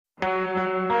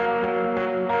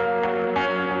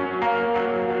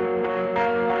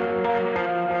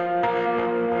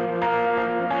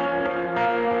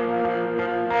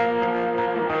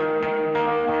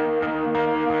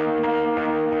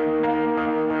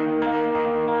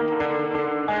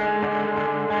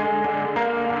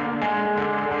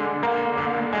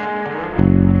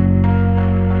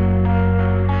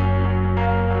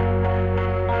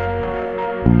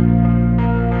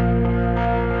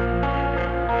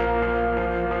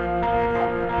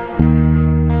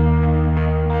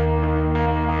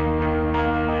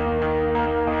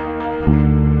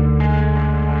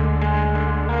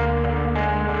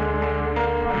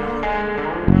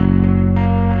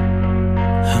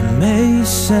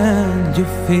Amazing, you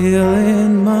feel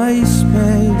in my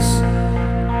space.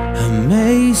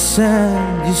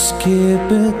 Amazing, you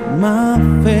skip at my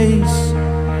face.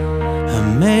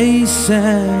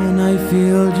 Amazing, I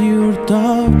feel your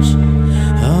touch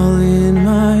all in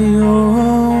my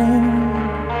own.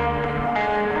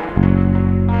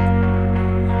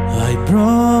 I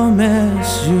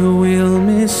promise you will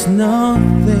miss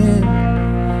nothing,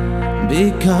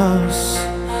 because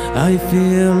I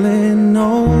feel in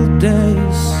old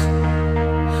days.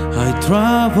 I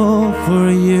traveled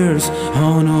for years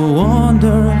on a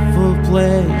wonderful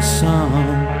place,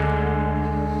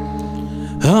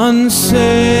 on sail,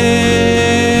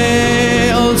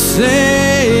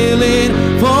 sailing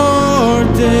for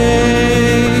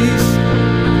days,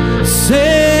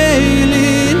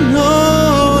 sailing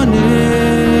on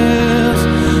it,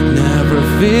 never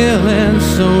feeling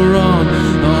so wrong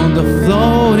on the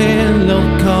floating low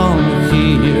calm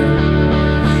here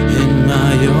in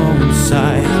my own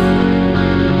sight.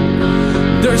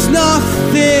 There's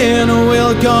nothing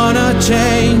we're gonna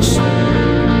change.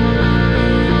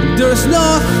 There's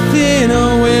nothing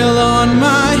will on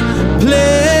my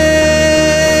place,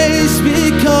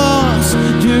 because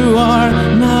you are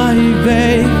my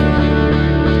babe.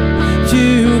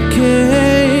 You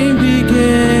can't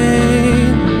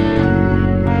begin.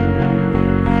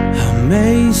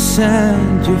 Amazing,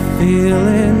 you feel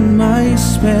in my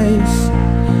space.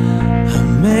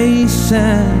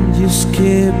 Amazing, you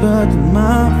skip at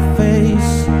my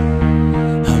face.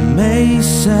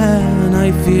 Amazing,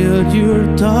 I feel your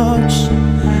touch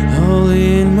all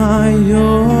in my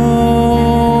own.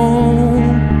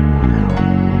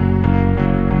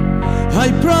 I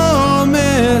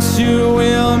promise you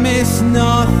will miss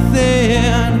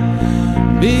nothing,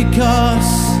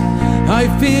 because I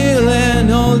feel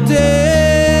in all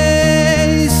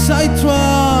days. I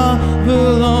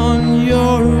travel on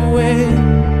your way.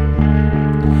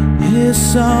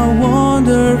 It's a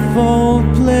wonderful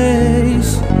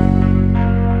place.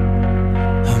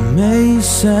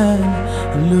 Amazing,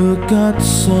 look at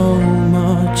so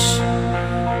much.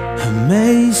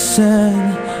 Amazing,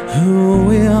 who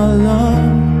we are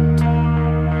loved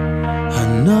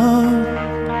and not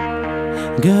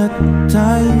get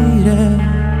tired.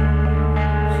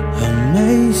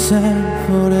 Amazing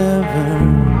forever.